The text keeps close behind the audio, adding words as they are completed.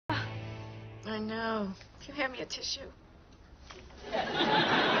I know. Can you hand me a tissue?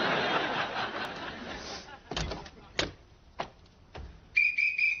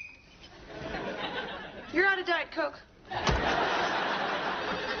 You're out of Diet Coke.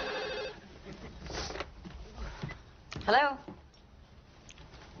 Hello?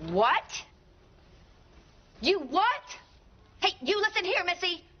 What? You what? Hey, you listen here,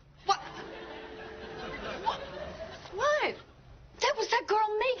 Missy. What? What? That was that girl,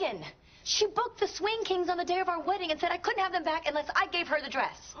 Megan. She booked the Swing Kings on the day of our wedding and said I couldn't have them back unless I gave her the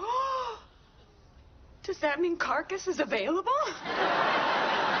dress. Does that mean Carcass is available?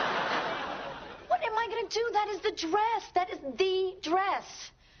 What am I going to do? That is the dress. That is the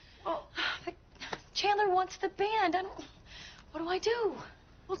dress. Oh, But Chandler wants the band. What do I do?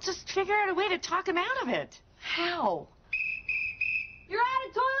 well, just figure out a way to talk him out of it. How? You're out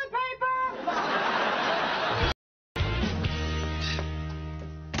of toilet paper!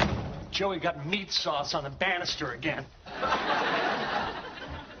 Joey got meat sauce on the banister again.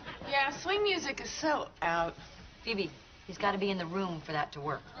 Yeah, swing music is so out. Phoebe, he's got to be in the room for that to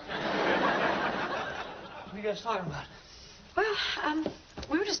work. What are you guys talking about? Well,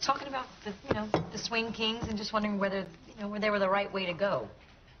 we were just talking about the Swing Kings and just wondering whether, where they were the right way to go.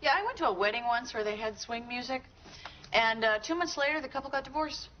 Yeah, I went to a wedding once where they had swing music, and 2 months later, the couple got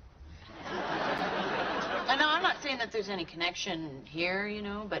divorced. I know, I'm not saying that there's any connection here,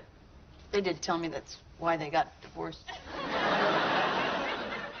 but they did tell me that's why they got divorced.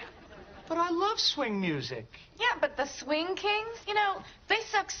 But I love swing music. Yeah, but the Swing Kings, they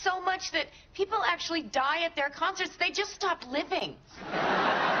suck so much that people actually die at their concerts. They just stop living.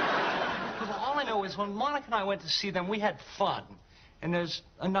 Well, all I know is when Monica and I went to see them, we had fun. And there's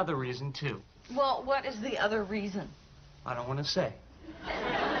another reason, too. Well, what is the other reason? I don't want to say.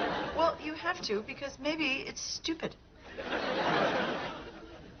 Well, you have to, because maybe it's stupid.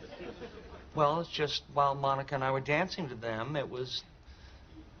 Well, it's just while Monica and I were dancing to them, it was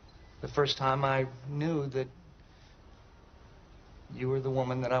the first time I knew that you were the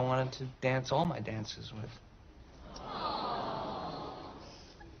woman that I wanted to dance all my dances with.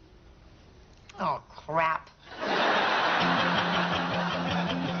 Oh, crap.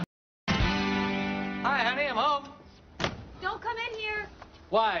 Hi, honey, I'm home. Don't come in here.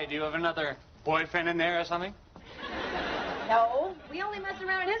 Why? Do you have another boyfriend in there or something? No, we only mess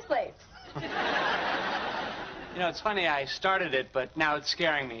around at his place. You know, it's funny, I started it, but now it's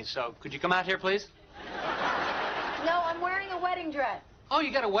scaring me, so could you come out here, please? No, I'm wearing a wedding dress. Oh,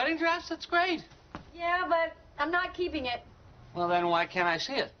 you got a wedding dress? That's great. Yeah, but I'm not keeping it. Well, then why can't I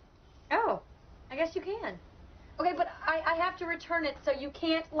see it? Oh, I guess you can. Okay, but I have to return it, so you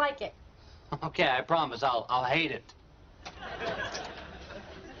can't like it. Okay, I promise, I'll hate it.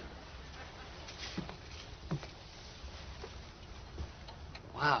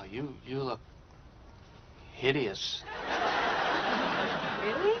 Wow, you look hideous.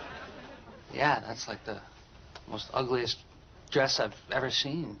 Really? Yeah, that's like the most ugliest dress I've ever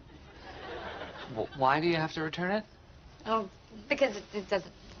seen. Why do you have to return it? Oh, because it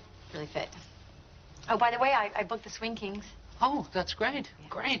doesn't really fit. Oh, by the way, I booked the Swing Kings. Oh, that's great. Yeah.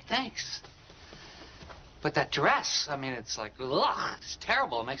 Great, thanks. But that dress, I mean, it's like, ugh, it's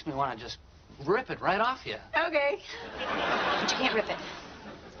terrible. It makes me want to just rip it right off you. Okay. But you can't rip it.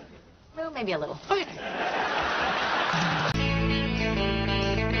 Well, maybe a little. Okay.